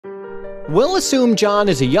We'll assume John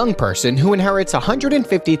is a young person who inherits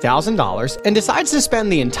 $150,000 and decides to spend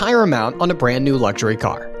the entire amount on a brand new luxury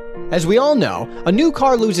car. As we all know, a new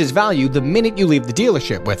car loses value the minute you leave the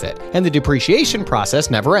dealership with it, and the depreciation process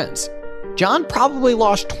never ends. John probably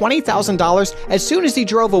lost $20,000 as soon as he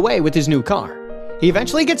drove away with his new car. He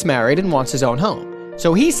eventually gets married and wants his own home,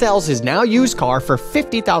 so he sells his now used car for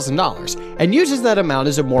 $50,000 and uses that amount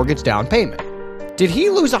as a mortgage down payment. Did he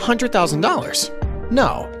lose $100,000?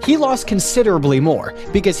 No, he lost considerably more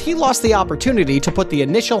because he lost the opportunity to put the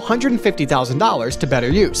initial $150,000 to better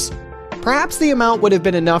use. Perhaps the amount would have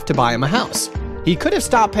been enough to buy him a house. He could have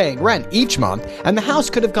stopped paying rent each month and the house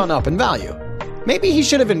could have gone up in value. Maybe he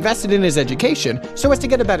should have invested in his education so as to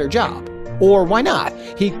get a better job. Or why not?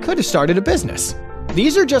 He could have started a business.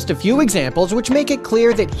 These are just a few examples which make it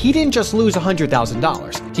clear that he didn't just lose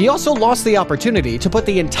 $100,000. He also lost the opportunity to put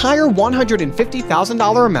the entire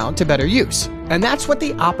 $150,000 amount to better use. And that's what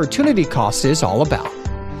the opportunity cost is all about.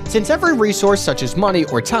 Since every resource such as money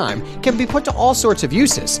or time can be put to all sorts of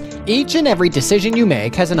uses, each and every decision you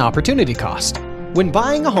make has an opportunity cost. When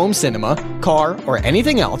buying a home cinema, car, or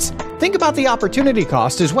anything else, think about the opportunity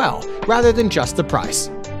cost as well, rather than just the price.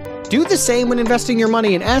 Do the same when investing your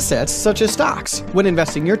money in assets such as stocks, when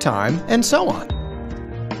investing your time, and so on.